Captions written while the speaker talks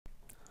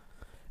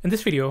In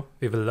this video,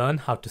 we will learn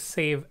how to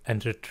save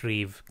and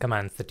retrieve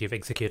commands that you've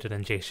executed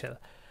in JShell.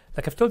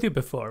 Like I've told you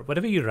before,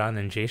 whatever you run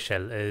in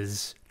JShell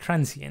is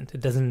transient.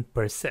 It doesn't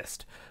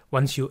persist.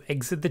 Once you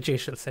exit the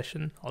JShell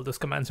session, all those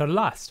commands are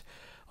lost.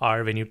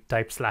 Or when you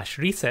type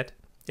 /reset,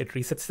 it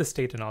resets the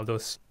state and all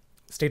those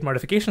state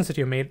modifications that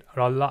you made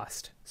are all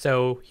lost.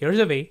 So here's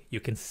a way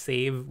you can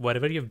save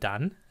whatever you've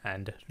done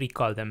and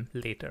recall them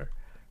later.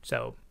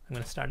 So I'm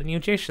going to start a new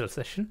JShell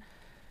session.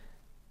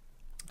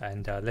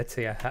 And let's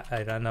say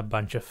I run a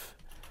bunch of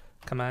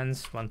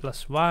commands, 1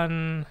 +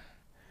 1,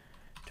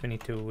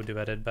 22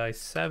 divided by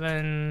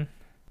 7,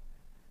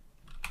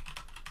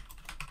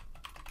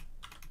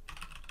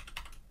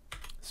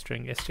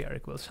 string str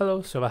equals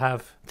hello. So I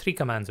have 3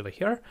 commands over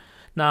here.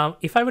 Now,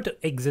 if I were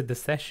to exit the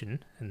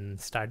session and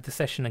start the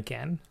session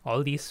again,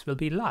 all these will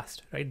be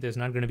lost, right? There's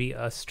not going to be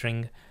a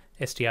string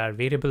str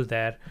variable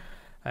there.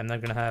 I'm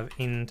not going to have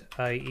int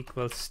I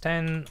equals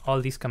 10.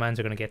 All these commands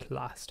are going to get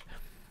lost.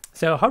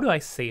 So how do I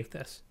save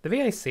this? The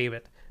way I save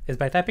it is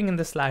by typing in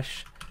the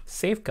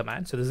 /save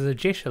command. So this is a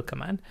JShell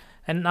command.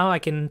 And now I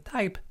can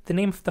type the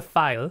name of the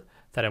file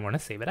that I want to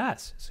save it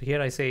as. So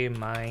here I say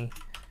my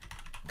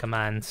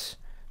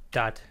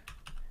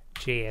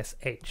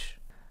commands.jsh.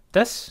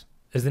 This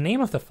is the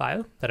name of the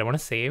file that I want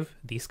to save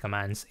these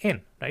commands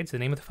in, right? So the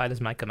name of the file is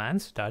my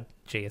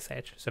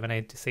commands.jsh. So when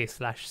I say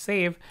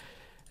 /save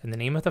and the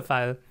name of the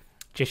file,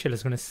 JShell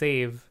is going to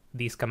save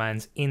these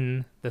commands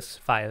in this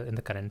file in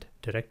the current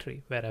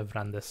directory where I've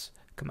run this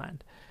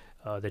command,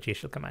 the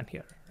JShell command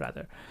here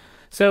rather.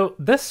 So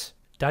this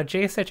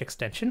 .jsh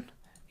extension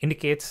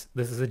indicates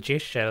this is a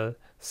JShell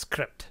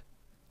script.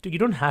 You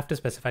don't have to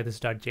specify this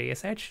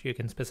 .jsh. You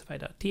can specify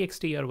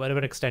 .txt or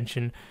whatever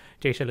extension.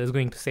 JShell is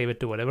going to save it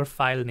to whatever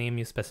file name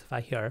you specify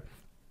here.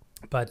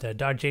 But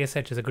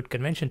 .jsh is a good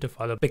convention to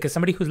follow because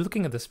somebody who's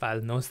looking at this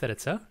file knows that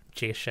it's a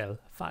JShell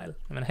file.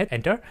 I'm going to hit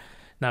enter.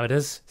 Now it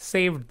has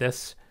saved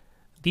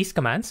these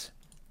commands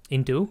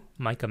into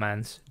my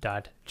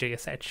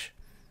commands.jsh.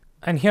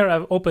 And here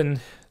I've opened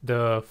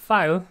the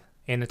file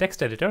in a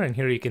text editor, and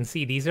here you can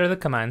see these are the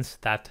commands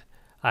that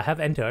I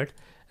have entered,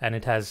 and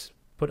it has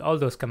put all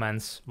those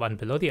commands one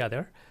below the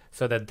other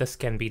so that this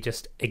can be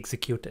just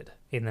executed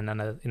in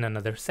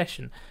another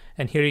session.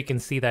 And here you can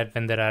see that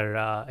when there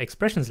are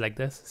expressions like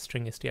this,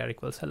 string str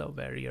equals hello,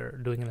 where you're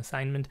doing an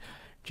assignment,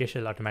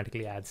 JShell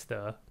automatically adds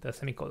the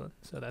semicolon.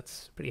 So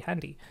that's pretty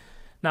handy.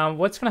 Now,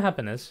 what's going to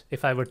happen is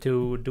if I were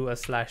to do a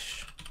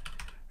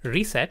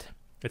 /reset,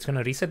 it's going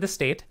to reset the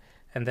state,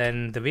 and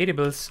then the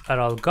variables are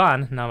all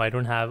gone. Now I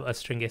don't have a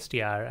string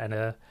str and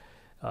a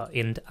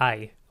int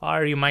I.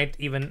 Or you might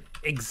even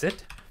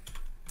exit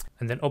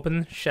and then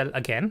open shell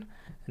again.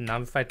 And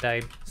now if I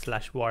type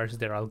 /wars,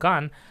 they're all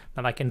gone.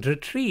 Now I can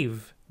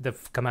retrieve the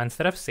commands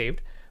that I've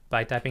saved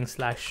by typing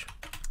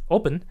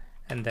 /open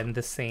and then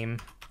the same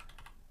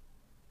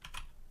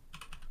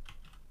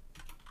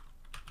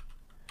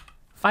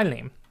file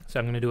name. So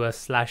I'm going to do a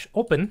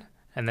 /open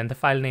and then the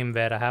file name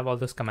where I have all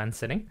those commands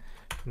sitting.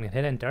 I'm going to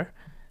hit enter.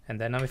 And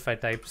then now if I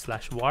type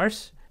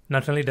 /wars,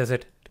 not only does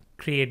it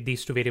create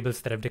these 2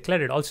 variables that I've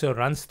declared, it also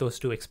runs those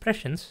 2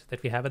 expressions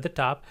that we have at the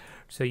top.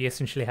 So you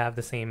essentially have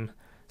the same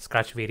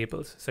Scratch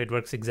variables. So it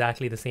works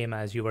exactly the same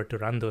as you were to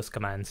run those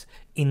commands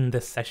in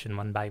this session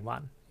one by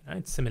one.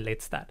 It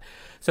simulates that.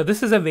 So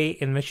this is a way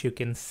in which you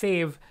can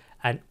save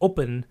and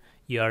open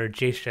your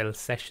JShell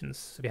sessions.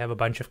 So we have a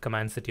bunch of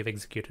commands that you've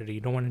executed. You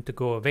don't want it to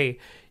go away.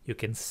 You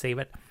can save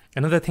it.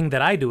 Another thing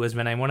that I do is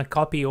when I want to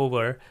copy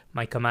over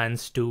my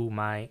commands to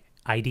my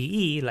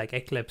IDE like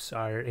Eclipse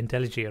or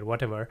IntelliJ or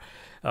whatever,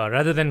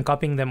 rather than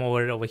copying them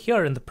over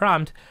here in the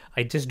prompt,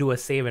 I just do a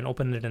save and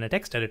open it in a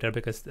text editor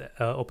because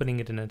opening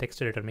it in a text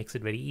editor makes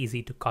it very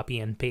easy to copy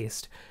and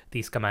paste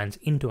these commands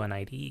into an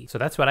IDE. So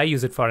that's what I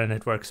use it for, and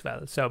it works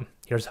well. So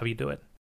here's how you do it.